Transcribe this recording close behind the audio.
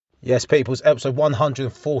Yes, people, it's episode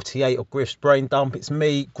 148 of Griff's Brain Dump. It's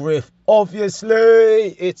me, Griff. Obviously,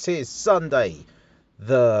 it is Sunday,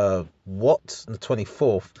 the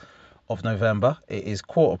 24th of November. It is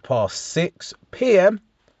 6:15 p.m.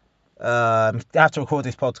 I have to record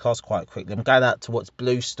this podcast quite quickly. I'm going out to watch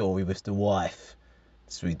Blue Story with the wife.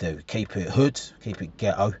 That's what we do. Keep it hood, keep it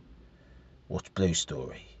ghetto. Watch Blue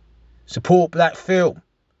Story. Support black film.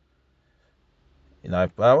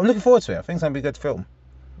 I'm looking forward to it. I think it's going to be a good film.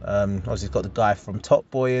 Obviously, it's got the guy from Top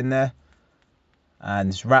Boy in there, and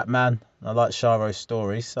it's Rap Man. I like Sharo's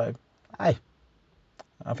stories, so hey,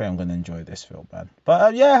 I think I'm going to enjoy this film, man.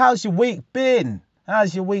 But yeah, how's your week been?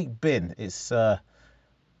 It's been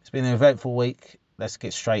an eventful week. Let's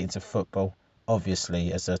get straight into football.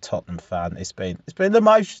 Obviously, as a Tottenham fan, it's been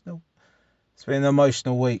emotional. It's been an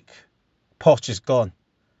emotional week. Poch is gone,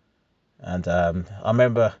 and I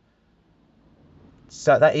remember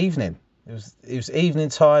that evening. It was evening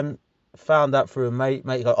time. Found out through a mate.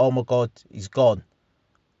 Mate go, oh my god, he's gone.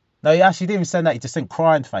 No, he actually didn't even send that. He just sent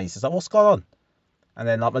crying faces. Like, what's going on? And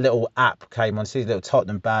then like my little app came on. See the little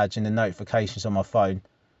Tottenham badge and the notifications on my phone.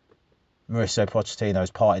 Mauricio Pochettino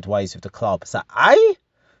has parted ways with the club. It's like, aye?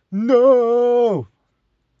 No.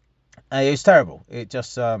 And it was terrible. It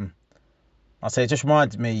just it just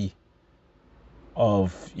reminded me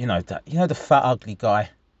of the fat ugly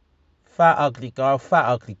guy. Fat ugly guy, fat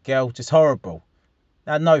ugly girl, just horrible.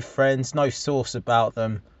 Had no friends, no source about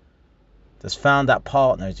them. Just found that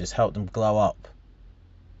partner, just helped them glow up.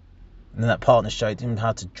 And then that partner showed them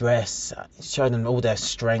how to dress, showed them all their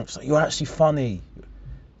strengths. Like, you're actually funny,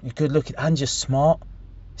 you're good looking, and you're smart.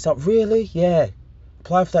 It's like, really? Yeah.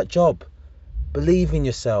 Apply for that job. Believe in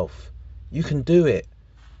yourself. You can do it.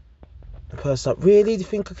 The person's like, really? Do you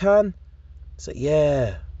think I can? It's like,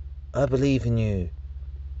 yeah, I believe in you.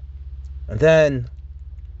 And then,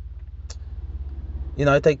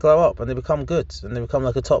 they grow up and they become good and they become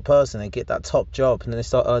like a top person. They get that top job and then they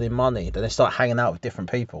start earning money. Then they start hanging out with different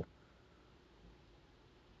people.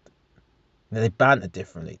 They banter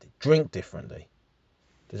differently. They drink differently.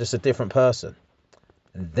 They're just a different person.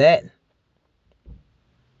 And then,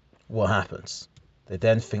 what happens? They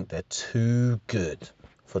then think they're too good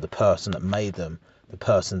for the person that made them the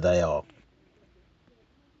person they are.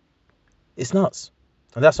 It's nuts.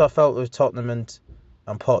 And that's what I felt with Tottenham and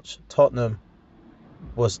Poch. Tottenham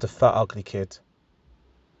was the fat ugly kid,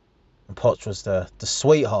 and Poch was the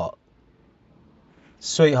sweetheart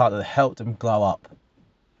that helped him glow up.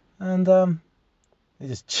 And he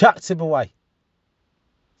just chucked him away.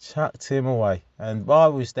 And I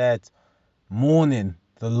was there mourning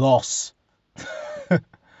the loss of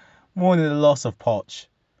Poch.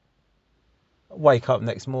 I wake up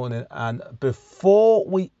next morning and before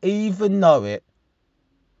we even know it,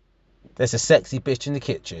 there's a sexy bitch in the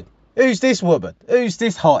kitchen. Who's this woman? Who's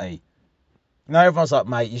this hottie? Everyone's like,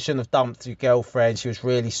 mate, you shouldn't have dumped your girlfriend. She was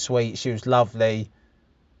really sweet. She was lovely.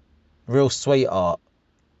 Real sweetheart.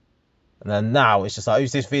 And then now it's just like,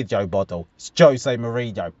 who's this video model? It's Jose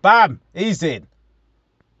Mourinho. Bam! He's in.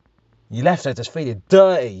 You left her just feeling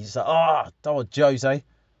dirty. He's like, don't want Jose.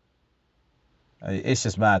 It's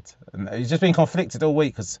just mad. And he's just been conflicted all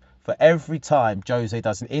week because for every time Jose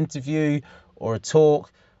does an interview or a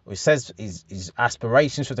talk, or he says his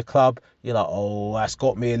aspirations for the club, you're like, oh, that's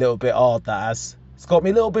got me a little bit hard, that has. It's got me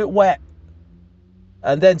a little bit wet.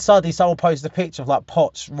 And then suddenly someone posted a picture of like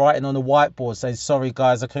Poch writing on a whiteboard saying, sorry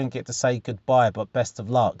guys, I couldn't get to say goodbye, but best of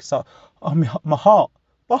luck. So, my heart.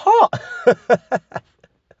 But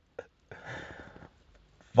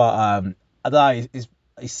I don't know,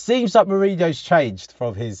 it seems like Mourinho's changed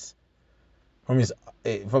from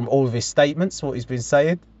all of his statements, what he's been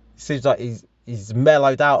saying. It seems like he's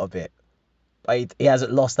mellowed out a bit, but he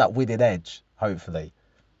hasn't lost that winning edge, hopefully.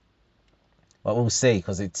 But we'll see,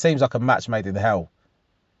 because it seems like a match made in hell.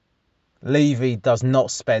 Levy does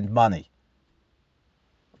not spend money.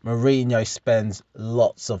 Mourinho spends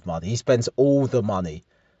lots of money. He spends all the money.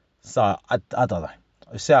 So I don't know.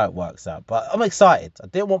 We'll see how it works out. But I'm excited. I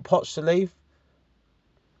didn't want Poch to leave.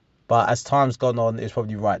 But as time's gone on, it's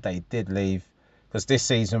probably right that he did leave. Because this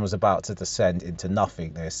season was about to descend into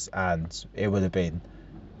nothingness. And it would have been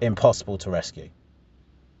impossible to rescue.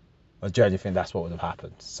 I genuinely think that's what would have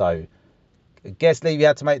happened. So I guess Levy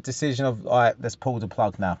had to make the decision of, all right, let's pull the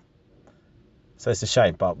plug now. So it's a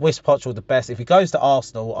shame. But wish Poch all the best. If he goes to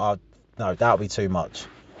Arsenal, no, that'll be too much.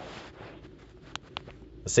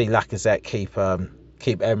 I see Lacazette keep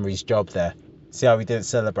Emery's job there. See how he didn't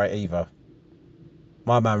celebrate either.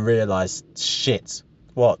 My man realised, shit,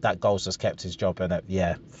 what, that goal's just kept his job in it.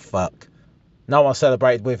 Yeah, fuck. No one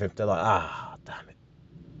celebrated with him. They're like, damn it.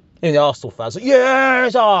 Even the Arsenal fans are like,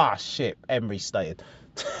 yes, shit, Emery stated.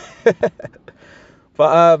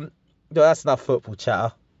 But that's enough football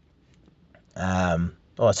chatter.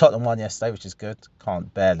 Tottenham won yesterday, which is good.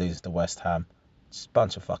 Can't bear lose to West Ham. Just a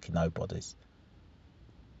bunch of fucking nobodies.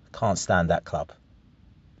 Can't stand that club.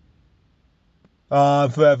 I'm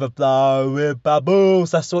forever blowing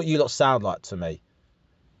bubbles. That's what you lot sound like to me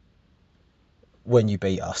when you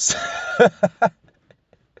beat us.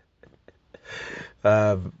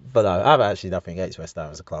 But no, I have actually nothing against West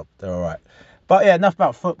Ham as a club. They're all right. But yeah, enough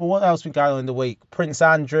about football. What else been going on in the week? Prince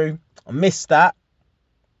Andrew. I missed that.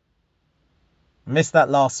 Missed that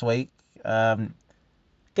last week. Guess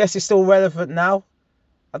it's still relevant now.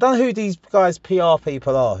 I don't know who these guys' PR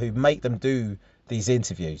people are who make them do these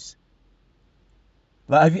interviews.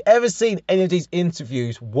 Like, have you ever seen any of these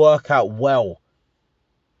interviews work out well?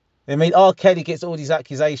 I mean, R. Kelly gets all these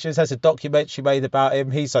accusations, has a documentary made about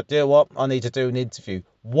him. He's like, you know what? I need to do an interview.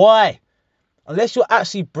 Why? Unless you're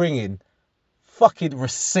actually bringing fucking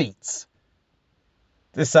receipts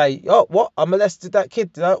to say, oh, what? I molested that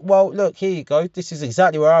kid. Well, look, here you go. This is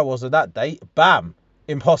exactly where I was on that date. Bam.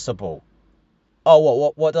 Impossible.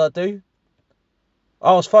 Oh, what did I do?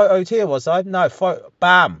 I was photoed here, was I? No,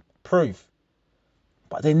 bam. Proof.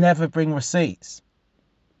 But they never bring receipts.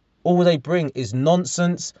 All they bring is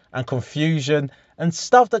nonsense and confusion and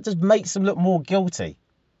stuff that just makes them look more guilty.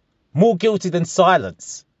 More guilty than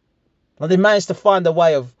silence. Like, they managed to find a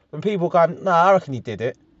way of, when people go, no, I reckon he did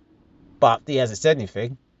it, but he hasn't said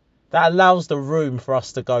anything, that allows the room for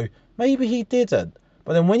us to go, maybe he didn't.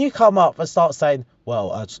 But then when you come up and start saying,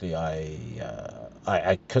 well, actually,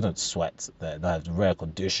 I couldn't sweat then. I had a rare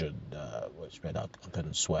condition, which meant I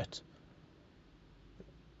couldn't sweat.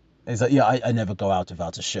 It's like, yeah, I never go out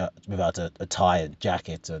without a shirt, without a tie and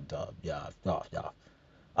jacket, and yeah. I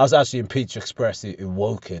was actually in Pizza Express in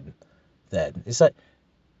Woking then. It's like,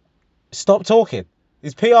 stop talking.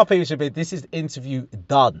 These PR people should be, this is the interview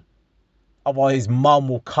done. Otherwise his mum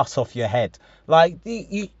will cut off your head. Like,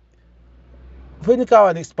 you when you go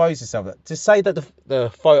and expose yourself, to say that the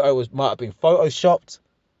photo might have been photoshopped.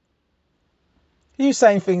 You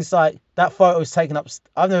saying things like, that photo was taken up.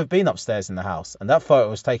 I've never been upstairs in the house, and that photo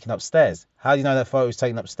was taken upstairs. How do you know that photo was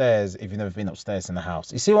taken upstairs if you've never been upstairs in the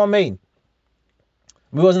house? You see what I mean?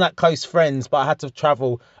 We wasn't that close friends, but I had to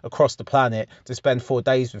travel across the planet to spend 4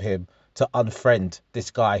 days with him to unfriend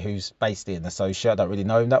this guy who's basically an associate. I don't really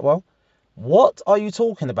know him that well. What are you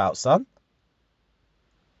talking about, son?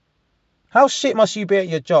 How shit must you be at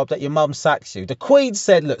your job that your mum sacks you? The Queen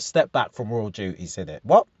said, look, step back from royal duties, said it.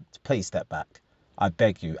 What? Please step back. I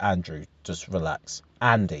beg you, Andrew, just relax.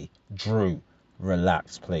 Andy, Drew,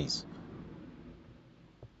 relax, please.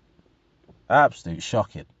 Absolutely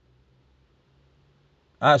shocking.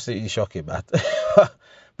 Absolutely shocking, man.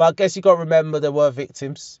 But I guess you got to remember there were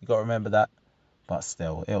victims. You got to remember that. But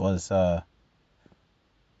still, it was,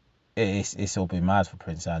 it's all been mad for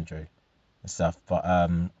Prince Andrew and stuff. But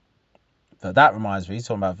that reminds me,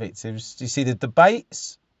 talking about victims. Do you see the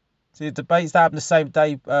debates? See the debates that happened the same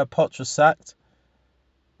day Potts was sacked?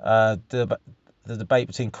 The debate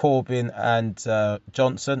between Corbyn and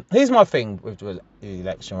Johnson. Here's my thing with the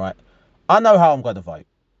election, right? I know how I'm going to vote.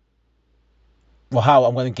 Well, how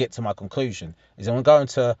I'm going to get to my conclusion is I'm going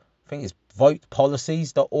to, I think it's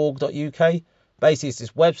votepolicies.org.uk. Basically, it's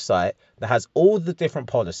this website that has all the different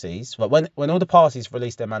policies. But when all the parties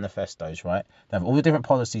release their manifestos, right, they have all the different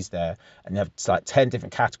policies there, and you have like 10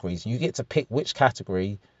 different categories. And you get to pick which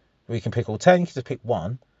category. We can pick all 10. You can just pick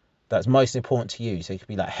one that's most important to you. So it could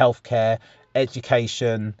be like healthcare,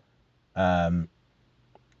 education,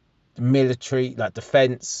 military, like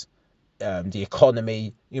defense, the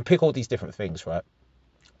economy. You can pick all these different things, right?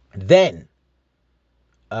 Then,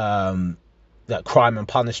 like crime and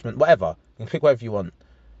punishment, whatever. You can pick whatever you want.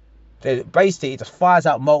 Then basically, it just fires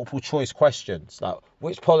out multiple choice questions. Like,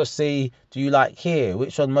 which policy do you like here?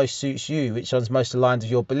 Which one most suits you? Which one's most aligned with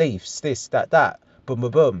your beliefs? This, that. Boom,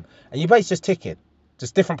 boom, boom. And you basically just tick it.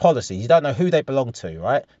 Just different policies. You don't know who they belong to,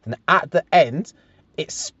 right? And at the end, it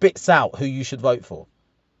spits out who you should vote for.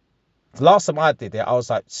 The last time I did it, I was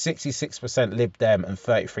like 66% Lib Dem and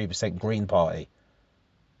 33% Green Party.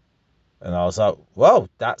 And I was like, well,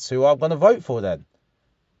 that's who I'm going to vote for then.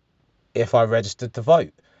 If I registered to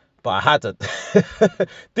vote. But I hadn't.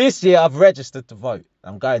 This year, I've registered to vote.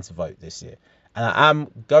 I'm going to vote this year. And I am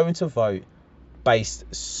going to vote based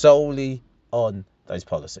solely on those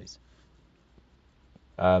policies.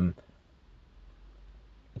 Because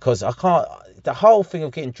I can't, the whole thing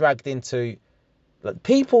of getting dragged into, like,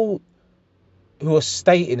 people who are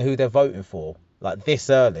stating who they're voting for, like, this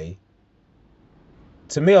early,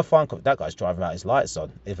 to me, I find that guy's driving out his lights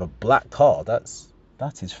on. If a black car, that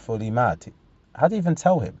is fully mad. How do you even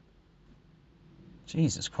tell him?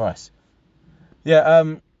 Jesus Christ. Yeah,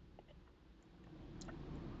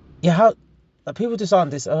 yeah, how like, people just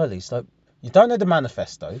aren't this early. So you don't know the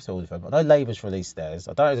manifesto, so all of them. I know Labour's released theirs.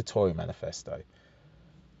 I don't know the Tory manifesto.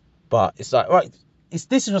 But it's like, right,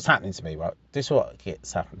 this is what's happening to me, right? This is what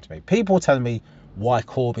gets happened to me. People telling me why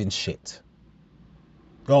Corbyn's shit.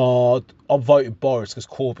 God, I'm voting Boris because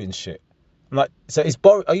Corbyn's shit. I'm like, so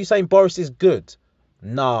are you saying Boris is good?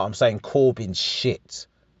 No, I'm saying Corbyn's shit.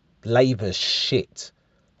 Labour's shit.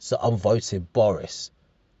 So I'm voting Boris.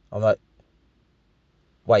 I'm like,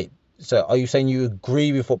 wait, so are you saying you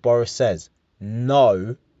agree with what Boris says?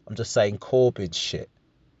 No, I'm just saying Corbyn's shit.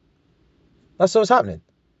 That's what's happening.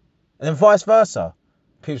 And then vice versa.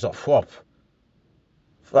 People's like, whop.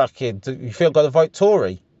 Fucking, you think I've got to vote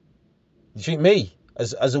Tory? You think me,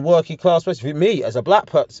 as a working class person, you think me, as a black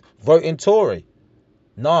person, voting Tory?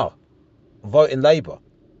 No, I'm voting Labour.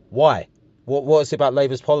 Why? What is it about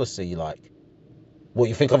Labour's policy you like? What,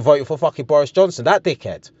 you think I'm voting for fucking Boris Johnson, that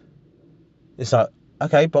dickhead? It's like,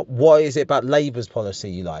 okay, but what is it about Labour's policy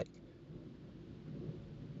you like?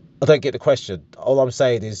 I don't get the question. All I'm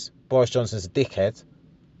saying is Boris Johnson's a dickhead.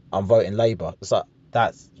 I'm voting Labour. It's like,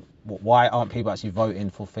 why aren't people actually voting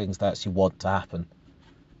for things they actually want to happen?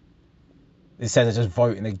 Instead of just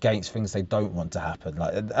voting against things they don't want to happen.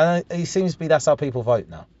 Like, and it seems to be that's how people vote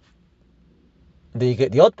now. And then you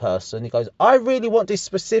get the odd person who goes, I really want this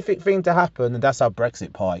specific thing to happen, and that's how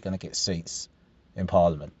Brexit Party going to get seats in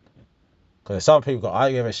Parliament. Because some people go, I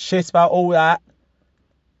don't give a shit about all that.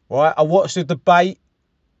 Right? I watched the debate.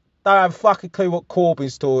 Don't have a fucking clue what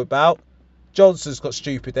Corbyn's talking about. Johnson's got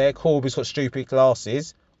stupid hair. Corbyn's got stupid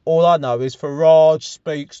glasses. All I know is Farage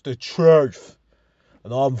speaks the truth.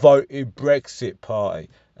 And I'm voting Brexit Party.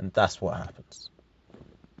 And that's what happens.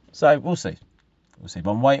 So we'll see. We'll see.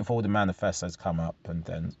 But I'm waiting for all the manifestos to come up and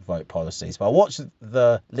then vote policies. But I watched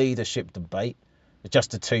the leadership debate with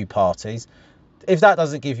just the two parties. If that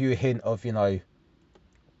doesn't give you a hint of, you know,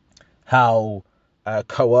 how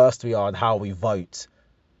coerced we are and how we vote,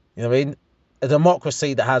 you know what I mean? A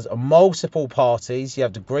democracy that has multiple parties. You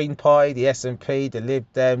have the Green Party, the SNP, the Lib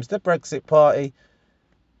Dems, the Brexit Party.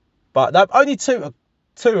 But no, only two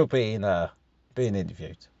are being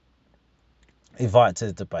interviewed, invited to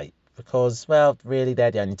the debate. Because, well, really,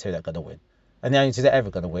 they're the only two that are going to win. And the only two that are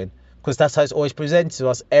ever going to win. Because that's how it's always presented to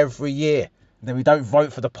us every year. And then we don't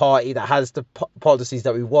vote for the party that has the policies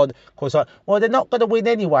that we want. Because, like, well, they're not going to win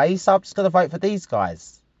anyway, so I'm just going to vote for these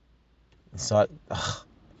guys. It's like, ugh.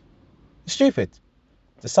 It's stupid.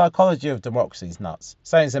 The psychology of democracy is nuts.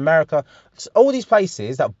 Same as America. All these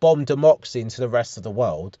places that bomb democracy into the rest of the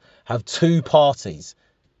world have two parties.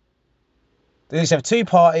 They just have two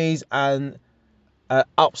parties and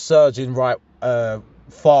upsurging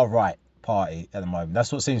far right party at the moment.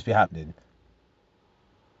 That's what seems to be happening.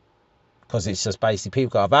 Because it's just basically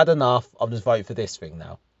people go, I've had enough, I'm just voting for this thing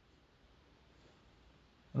now.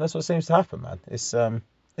 And that's what seems to happen, man. It's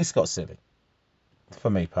got silly. For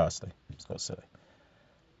me personally, it's got silly.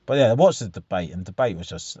 But yeah, I watched the debate, and the debate was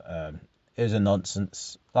just, it was a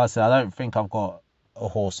nonsense. Like I said, I don't think I've got a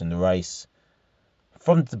horse in the race.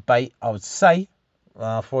 From the debate, I would say,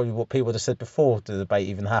 probably what people would have said before the debate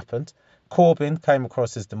even happened, Corbyn came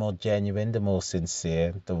across as the more genuine, the more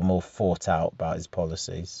sincere, the more thought out about his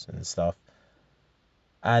policies and stuff.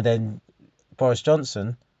 And then Boris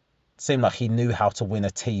Johnson seemed like he knew how to win a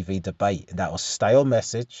TV debate, and that was stay on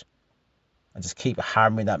message and just keep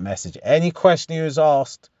hammering that message. Any question he was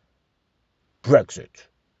asked, Brexit.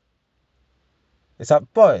 It's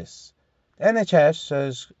like, boys, the NHS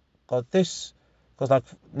has got this,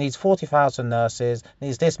 needs 40,000 nurses,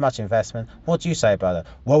 needs this much investment. What do you say about it?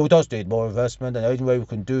 Well, it does need more investment, and the only way we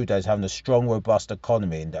can do that is having a strong, robust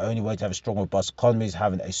economy. And the only way to have a strong, robust economy is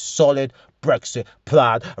having a solid Brexit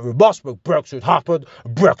plan. And we must make Brexit happen.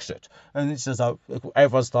 Brexit. And it's just like,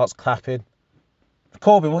 everyone starts clapping.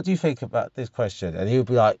 Corbyn, what do you think about this question? And he'll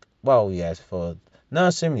be like, well, yes, for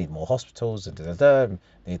nursing, we need more hospitals, and we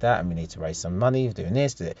need that, and we need to raise some money for doing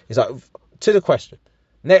this. He's like, to the question.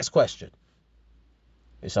 Next question.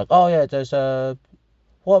 It's like, oh yeah, there's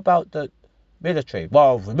what about the military?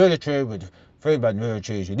 Well, the military, with three-man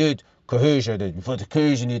militaries, you need cohesion, and for the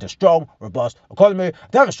cohesion, you need a strong, robust economy.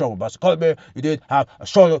 To have a strong, robust economy, you need to have a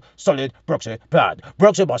solid Brexit plan.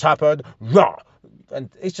 Brexit must happen, rah! And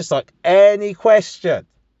it's just like, any question.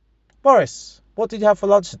 Boris, what did you have for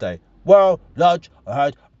lunch today? Well, lunch, I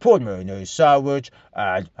had prawn mayonnaise sandwich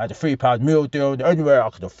and had a £3 meal deal. The only way I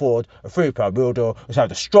could afford a £3 meal deal is to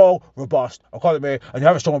have a strong, robust economy. And to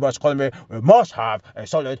have a strong, robust economy, we must have a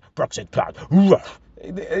solid Brexit plan.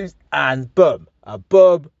 And boom, a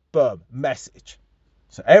boom, message.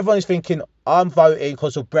 So everyone is thinking I'm voting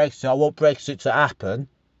because of Brexit. I want Brexit to happen.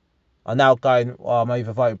 I'm now going, well, I'm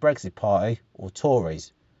either voting Brexit Party or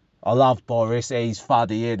Tories. I love Boris. He's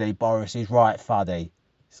fuddy, isn't he? Boris is right fuddy.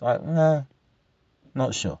 It's like, nah,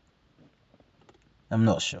 not sure. I'm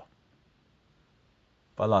not sure.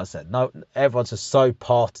 But like I said, no, everyone's just so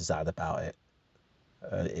partisan about it.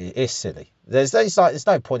 It's silly. There's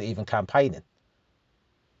no point even campaigning.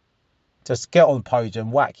 Just get on the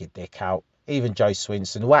podium, whack your dick out. Even Joe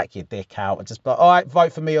Swinson, whack your dick out and just be like, all right,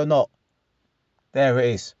 vote for me or not. There it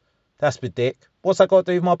is. That's my dick. What's that got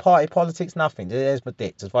to do with my party politics? Nothing. There's my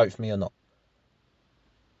dick. Just vote for me or not.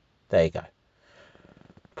 There you go.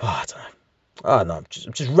 Oh, I don't know. Oh, no, I'm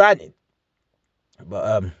just ranting.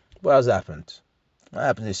 But what else happened? What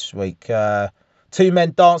happened this week? Two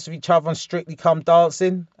men dance with each other on Strictly Come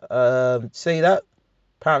Dancing. See that?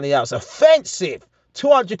 Apparently that was offensive.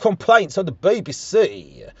 200 complaints on the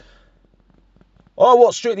BBC. I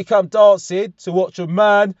watched Strictly Come Dancing to watch a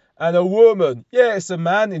man and a woman. Yeah, it's a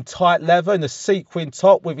man in tight leather and a sequin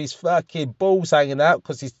top with his fucking balls hanging out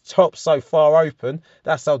because his top's so far open.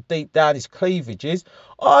 That's how deep down his cleavage is.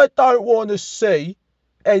 I don't want to see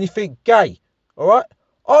anything gay, all right?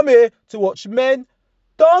 I'm here to watch men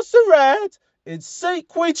dance around in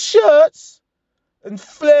sequin shirts and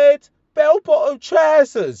flared bell-bottom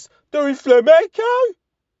trousers doing flamenco,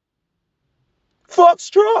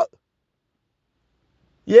 foxtrot.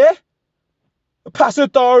 Yeah? Paso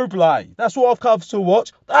Doble. That's what I've come to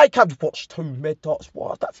watch. I ain't come to watch two men dance.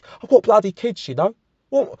 What? I've got bloody kids, you know.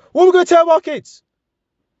 What are we going to tell my kids?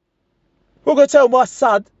 We're going to tell my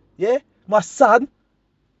son, yeah? My son,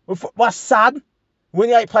 when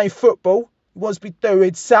he ain't playing football, he wants to be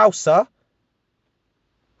doing salsa.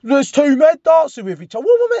 There's two men dancing with each other.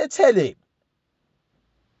 What am I meant to tell him?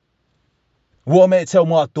 What am I meant to tell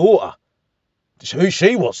my daughter? Who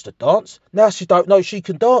she wants to dance. Now she don't know she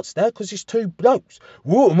can dance now because it's two blokes.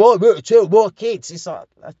 What am I meant to tell my kids? It's like,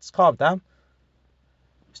 let's calm down.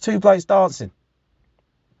 It's two blokes dancing.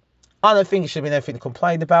 I don't think it should be anything to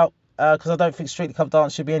complain about because I don't think Strictly Come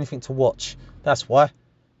Dance should be anything to watch. That's why.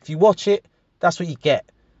 If you watch it, that's what you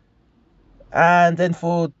get. And then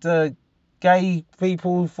for the gay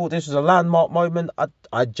people who thought this was a landmark moment,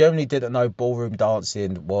 I generally didn't know ballroom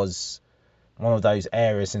dancing was one of those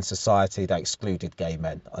areas in society that excluded gay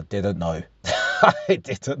men. I didn't know. I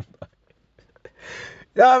didn't know.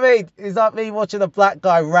 You know what I mean? It's like me watching a black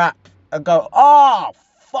guy rap and go, oh,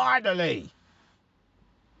 finally.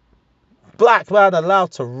 Black man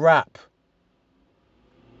allowed to rap.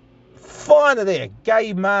 Finally, a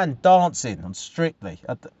gay man dancing on Strictly.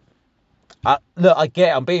 Look, I get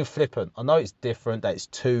it. I'm being flippant. I know it's different that it's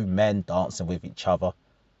two men dancing with each other.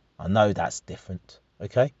 I know that's different.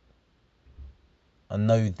 Okay? I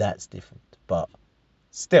know that's different, but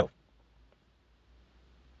still,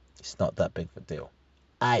 it's not that big of a deal.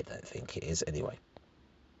 I don't think it is anyway.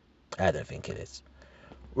 I don't think it is.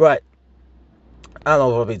 Right. How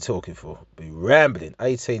long have I been talking for? Been rambling.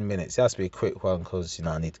 18 minutes. It has to be a quick one because,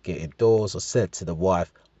 I need to get indoors. I said to the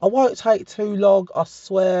wife, I won't take too long. I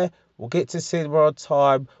swear. We'll get to cinema on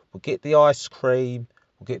time. We'll get the ice cream.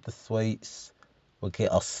 We'll get the sweets. We'll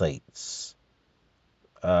get our seats.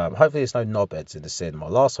 Hopefully there's no knobheads in the cinema.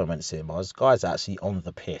 Last time I went to cinema, this guy's actually on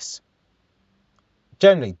the piss.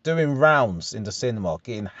 Generally, doing rounds in the cinema,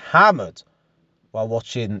 getting hammered while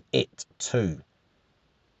watching It 2.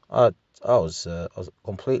 I was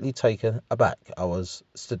completely taken aback. I was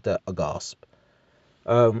stood there aghast.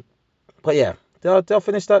 But yeah, did I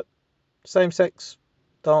finish that same-sex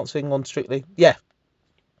dancing on Strictly? Yeah.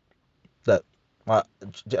 Look,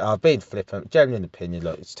 I've been flippant. Genuine opinion.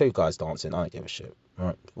 Look, it's two guys dancing. I don't give a shit.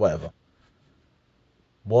 Right, whatever.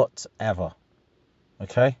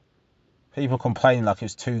 Okay? People complaining like it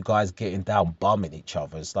was two guys getting down bumming each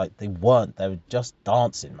other. It's like they weren't. They were just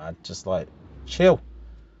dancing, man. Just like, chill.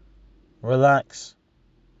 Relax.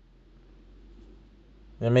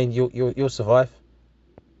 I mean, you'll survive.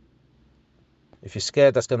 If you're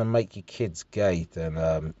scared that's going to make your kids gay, then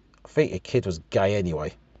I think your kid was gay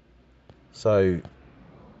anyway. So,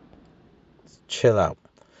 chill out.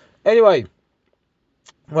 Anyway,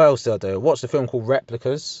 what else did I do? I watched a film called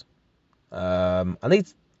Replicas. I need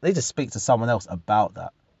to speak to someone else about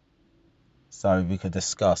that, so we could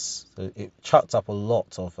discuss. So it chucked up a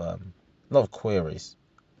lot of queries,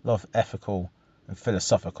 a lot of ethical and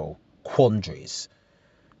philosophical quandaries.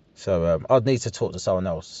 So I'd need to talk to someone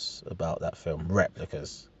else about that film,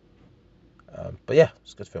 Replicas. But yeah,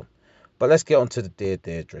 it's a good film. But let's get on to the Dear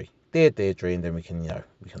Deirdre, and then we can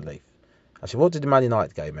leave. Actually, what did the Man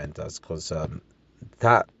United game end as? Because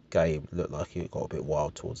that game looked like it got a bit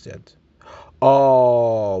wild towards the end.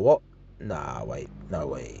 Oh, what? Nah, wait. No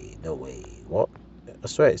way. No way. What? I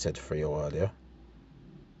swear it said 3-0 earlier.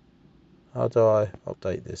 How do I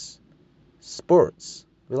update this? Sports.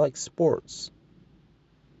 We like sports.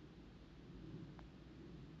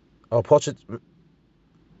 Oh, Pochettino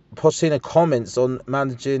comments on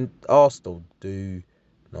managing Arsenal. Do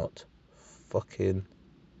not fucking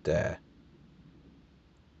dare.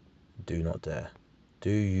 Do not dare. Do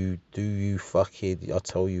you fucking... I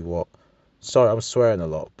tell you what. Sorry, I'm swearing a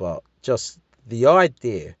lot, but just the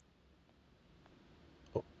idea...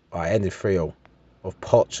 I ended 3-0 of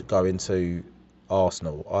Poch going to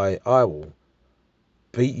Arsenal. I will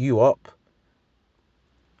beat you up.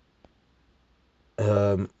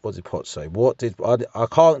 What did Poch say? What did... I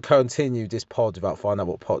can't continue this pod without finding out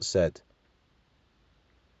what Poch said.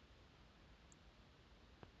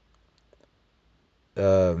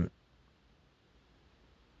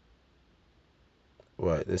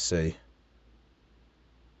 Right, let's see.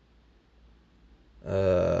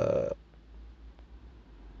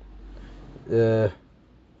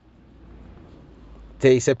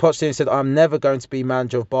 He said, Pochettino said, I'm never going to be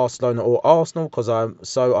manager of Barcelona or Arsenal because I'm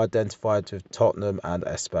so identified with Tottenham and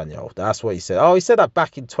Espanyol. That's what he said. Oh, he said that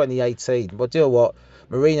back in 2018. But you know what?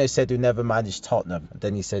 Mourinho said he'd never managed Tottenham. And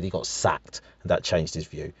then he said he got sacked, and that changed his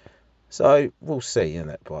view. So we'll see,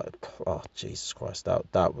 innit? But oh, Jesus Christ,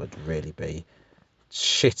 that would really be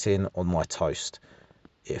shitting on my toast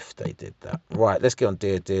if they did that. Right, let's get on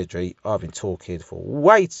Dear Deirdre. I've been talking for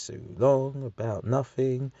way too long about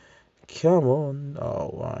nothing. Come on.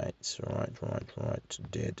 Oh, right.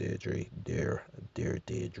 Dear Deirdre. Dear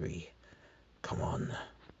Deirdre. Come on.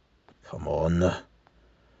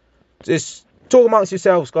 Just talk amongst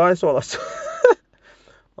yourselves, guys, while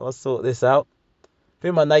I sort this out. I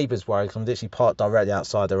think my neighbour's worried because I'm literally parked directly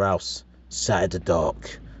outside their house. Sat in the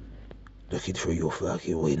dark. Looking through your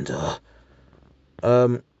fucking window.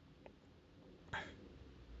 Right,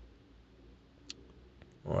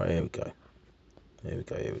 here we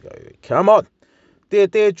go. Come on. Dear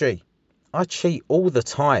Deirdre, I cheat all the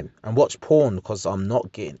time and watch porn because I'm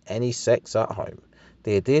not getting any sex at home.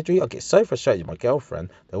 Dear Deirdre, I get so frustrated with my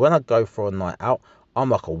girlfriend that when I go for a night out, I'm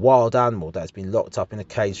like a wild animal that's been locked up in a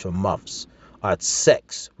cage for months. I had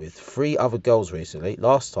sex with 3 other girls recently.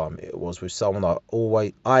 Last time it was with someone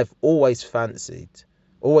I've always fancied.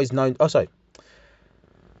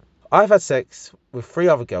 I've had sex with 3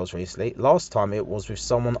 other girls recently. Last time it was with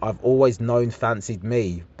someone I've always known fancied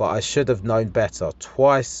me, but I should have known better.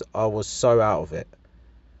 Twice I was so out of it.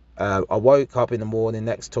 I woke up in the morning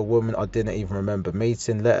next to a woman I didn't even remember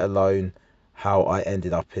meeting, let alone how I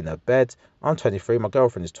ended up in her bed. I'm 23, my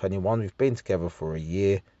girlfriend is 21. We've been together for a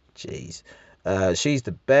year. Jeez. She's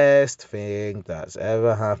the best thing that's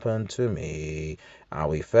ever happened to me. And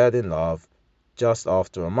we fell in love just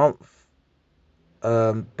after a month.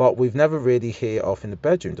 But we've never really hit it off in the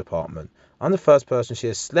bedroom department. I'm the first person she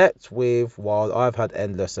has slept with while I've had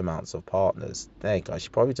endless amounts of partners. There you go. She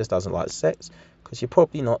probably just doesn't like sex because you're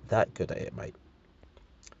probably not that good at it, mate.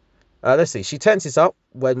 Let's see. She tenses up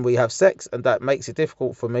when we have sex, and that makes it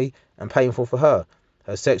difficult for me and painful for her.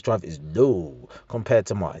 Her sex drive is low compared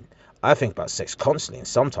to mine. I think about sex constantly, and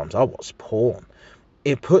sometimes I watch porn.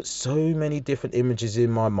 It puts so many different images in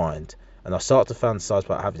my mind, and I start to fantasize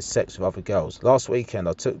about having sex with other girls. Last weekend,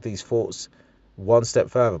 I took these thoughts one step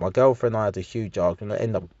further. My girlfriend and I had a huge argument. I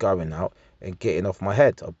ended up going out and getting off my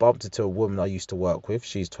head. I bumped into a woman I used to work with.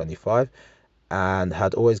 She's 25 and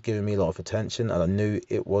had always given me a lot of attention, and I knew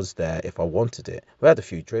it was there if I wanted it. We had a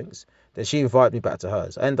few drinks. Then she invited me back to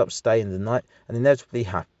hers. I ended up staying the night, and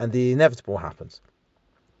the inevitable happens.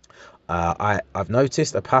 I've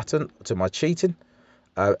noticed a pattern to my cheating.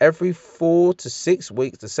 Every 4 to 6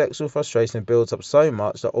 weeks, the sexual frustration builds up so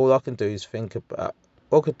much that all I can think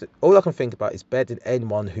about is bedding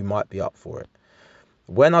anyone who might be up for it.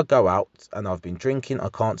 When I go out and I've been drinking, I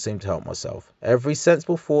can't seem to help myself. Every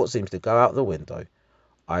sensible thought seems to go out the window.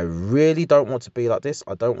 I really don't want to be like this.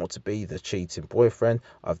 I don't want to be the cheating boyfriend.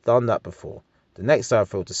 I've done that before. The next day I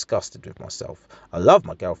feel disgusted with myself. I love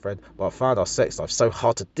my girlfriend, but I find our sex life so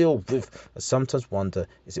hard to deal with. I sometimes wonder,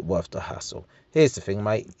 is it worth the hassle? Here's the thing,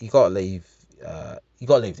 mate. You gotta leave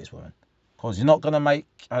this woman, because you're not gonna make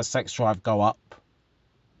her sex drive go up.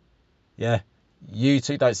 Yeah. You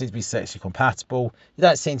two don't seem to be sexually compatible. You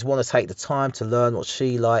don't seem to want to take the time to learn what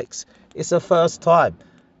she likes. It's her first time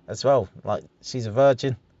as well. Like, she's a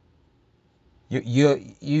virgin.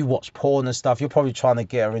 You watch porn and stuff. You're probably trying to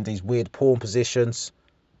get her in these weird porn positions.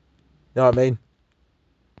 You know what I mean?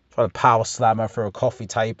 Trying to power slam her through a coffee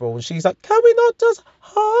table, and she's like, "Can we not just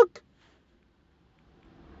hug?"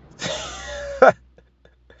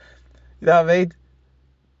 You know what I mean?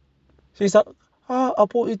 She's like, oh, I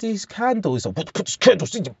bought you these candles. He's like, put these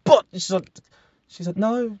candles in your butt. She's like,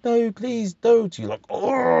 no, please don't. You're like,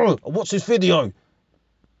 oh, watch this video.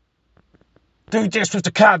 Do this with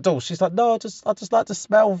the candle. She's like, no, I just like the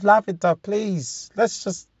smell of lavender, please. Let's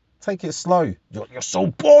just take it slow. You're so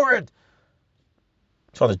boring.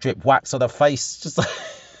 Trying to drip wax on her face. Just like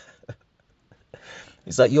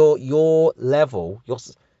it's like your level,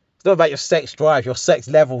 it's not about your sex drive, your sex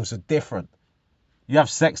levels are different. You have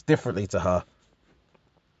sex differently to her.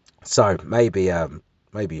 So maybe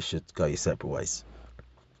you should go your separate ways.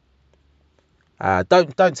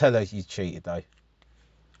 Don't tell her you cheated though.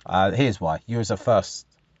 Here's why. You as a first.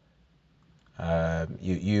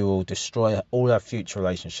 You will destroy all our future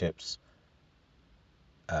relationships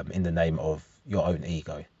in the name of your own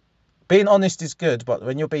ego. Being honest is good, but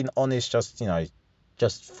when you're being honest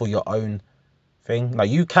just for your own thing, like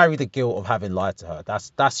you carry the guilt of having lied to her.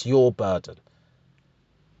 That's your burden.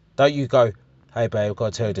 Don't you go, hey babe, I've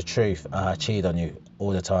got to tell you the truth. I cheated on you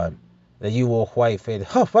all the time. Then you walk away feeling,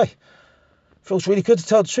 oh wait, feels really good to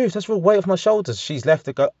tell the truth. That's real weight off my shoulders. She's left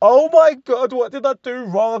to go, oh my God, what did I do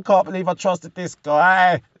wrong? I can't believe I trusted this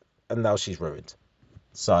guy. And now she's ruined.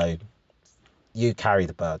 So you carry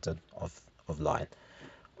the burden of lying.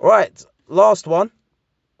 All right, last one.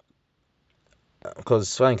 Because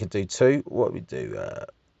Sven can do two. What do we do?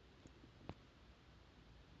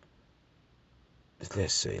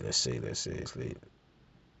 Let's see.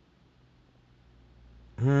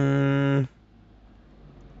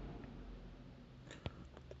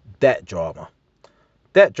 Debt drama.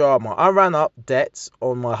 I ran up debts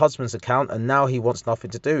on my husband's account and now he wants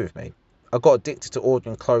nothing to do with me. I got addicted to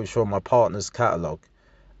ordering clothes from my partner's catalogue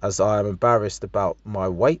as I am embarrassed about my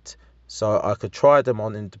weight, so I could try them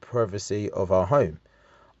on in the privacy of our home.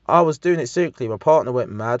 I was doing it secretly. My partner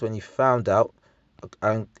went mad when he found out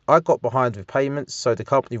and I got behind with payments, so the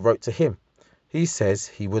company wrote to him. He says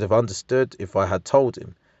he would have understood if I had told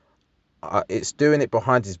him. It's doing it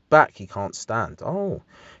behind his back he can't stand. Oh,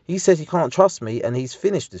 he says he can't trust me and he's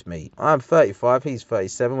finished with me. I'm 35, he's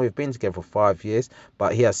 37. We've been together for 5 years,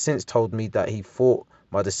 but he has since told me that he thought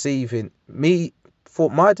my deceiving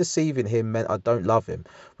him meant I don't love him.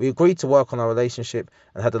 We agreed to work on our relationship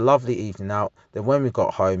and had a lovely evening out. Then when we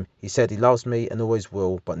got home, he said he loves me and always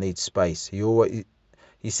will, but needs space.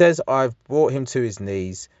 He says I've brought him to his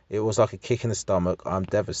knees. It was like a kick in the stomach. I'm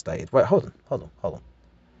devastated. Wait, hold on.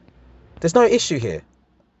 There's no issue here.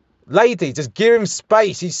 Lady, just give him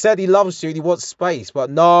space. He said he loves you and he wants space.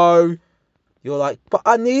 But no. You're like, but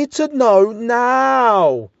I need to know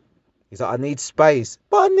now. He's like, I need space.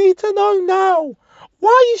 But I need to know now.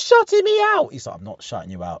 Why are you shutting me out? He's like, I'm not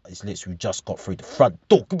shutting you out. It's literally just got through the front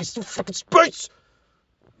door. Give me some fucking space.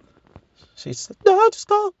 She's like, no, just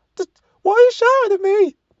go. Why are you shouting at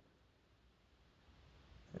me?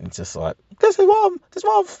 And just like, this is why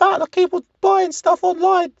I'm fat. I keep on buying stuff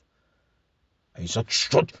online. And he's like,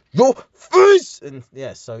 shut your face. And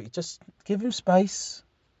yeah, so you just give him space.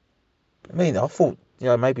 I mean, I thought,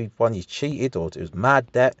 maybe when he cheated or it was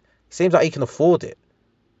mad debt. It seems like he can afford it.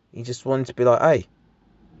 He just wanted to be like, hey.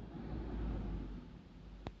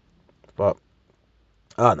 But,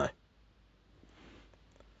 I don't know.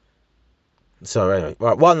 So anyway,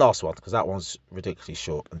 right, one last one, because that one's ridiculously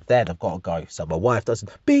short. And then I've got to go, so my wife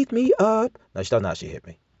doesn't beat me up. No, she doesn't actually hit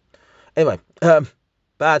me. Anyway, bad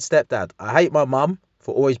stepdad. I hate my mum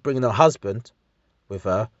for always bringing her husband with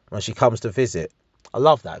her when she comes to visit. I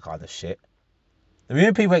love that kind of shit. The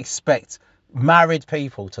minute people expect married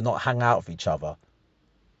people to not hang out with each other.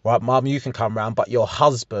 Right, mum, you can come round, but your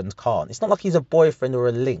husband can't. It's not like he's a boyfriend or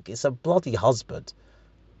a link. It's a bloody husband.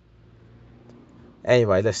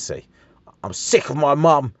 Anyway, let's see. I'm sick of my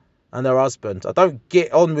mum and her husband. I don't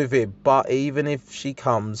get on with him, but even if she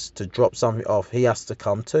comes to drop something off, he has to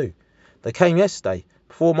come too. They came yesterday.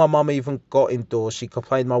 Before my mum even got indoors, she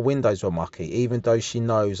complained my windows were mucky, even though she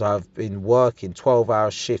knows I've been working 12-hour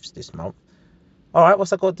shifts this month. All right, what's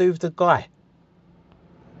that got to do with the guy?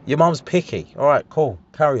 Your mum's picky. All right, cool.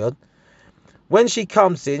 Carry on. When she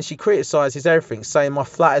comes in, she criticises everything, saying my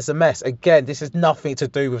flat is a mess. Again, this has nothing to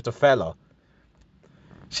do with the fella.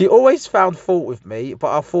 She always found fault with me,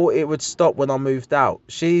 but I thought it would stop when I moved out.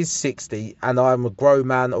 She's 60 and I'm a grown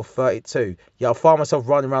man of 32. Yet I find myself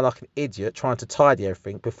running around like an idiot trying to tidy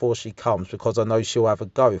everything before she comes because I know she'll have a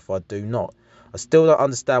go if I do not. I still don't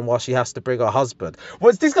understand why she has to bring her husband.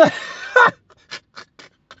 What's this guy?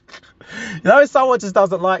 If someone just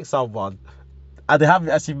doesn't like someone and they haven't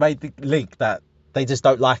actually made the link that they just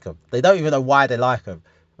don't like them. They don't even know why they like them,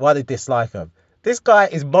 why they dislike them. This guy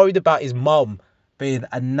is moaned about his mum being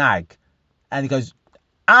a nag, and he goes,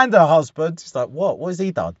 and her husband. He's like, what has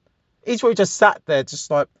he done? He's probably just sat there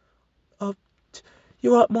just like, oh,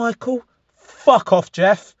 You right, Michael? Fuck off,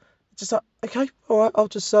 Jeff. Just like, okay, all right. I'll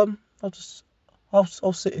sit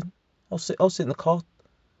in. I'll sit in the car.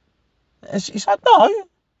 And she's like,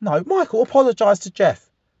 no, Michael, apologise to Jeff.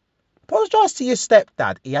 Apologise to your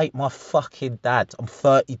stepdad. He ain't my fucking dad. I'm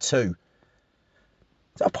 32.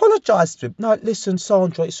 So apologise to him. No, listen,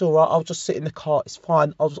 Sandra, it's all right. I'll just sit in the car. It's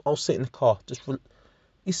fine. I'll sit in the car.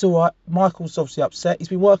 It's all right. Michael's obviously upset. He's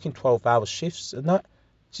been working 12-hour shifts and that.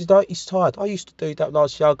 She's like, he's tired. I used to do that when I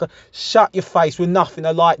was younger. Shut your face. We're nothing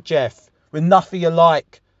alike, Jeff. We're nothing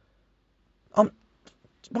alike.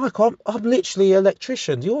 Michael, I'm literally an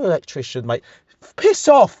electrician. You're an electrician, mate. Piss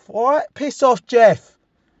off, all right? Piss off, Jeff.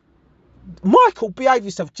 Michael, behave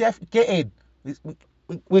yourself. Jeff, get in.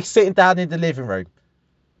 We're sitting down in the living room.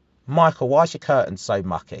 Michael, why's your curtain so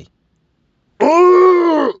mucky?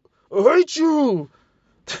 Oh, I hate you.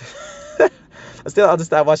 I still don't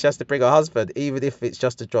understand why she has to bring her husband, even if it's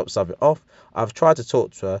just to drop something off. I've tried to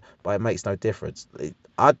talk to her, but it makes no difference.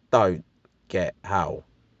 I don't get how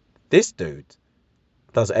this dude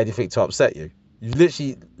does anything to upset you. You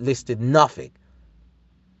literally listed nothing.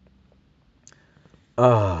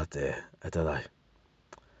 Oh dear, I don't know.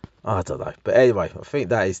 But anyway, I think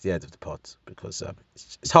that is the end of the pod because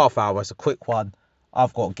it's half hour. It's a quick one.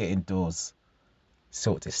 I've got to get indoors,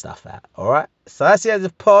 sort this stuff out. All right. So that's the end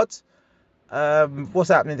of the pod. What's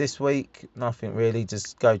happening this week? Nothing really.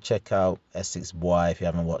 Just go check out Essex Y if you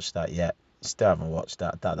haven't watched that yet. Still haven't watched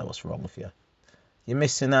that. I don't know what's wrong with you. You're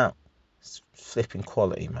missing out. It's flipping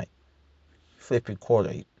quality, mate. Flipping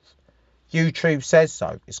quality. YouTube says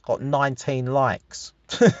so. It's got 19 likes.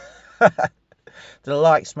 The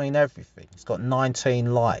likes mean everything. It's got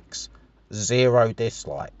 19 likes. 0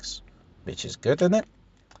 dislikes. Which is good, isn't it?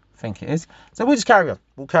 I think it is. So we'll just carry on.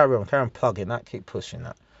 Carry on plugging that. Keep pushing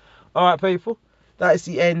that. Alright, people. That is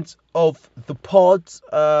the end of the pod.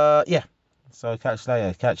 Yeah. So catch you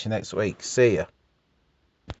later. Catch you next week. See ya.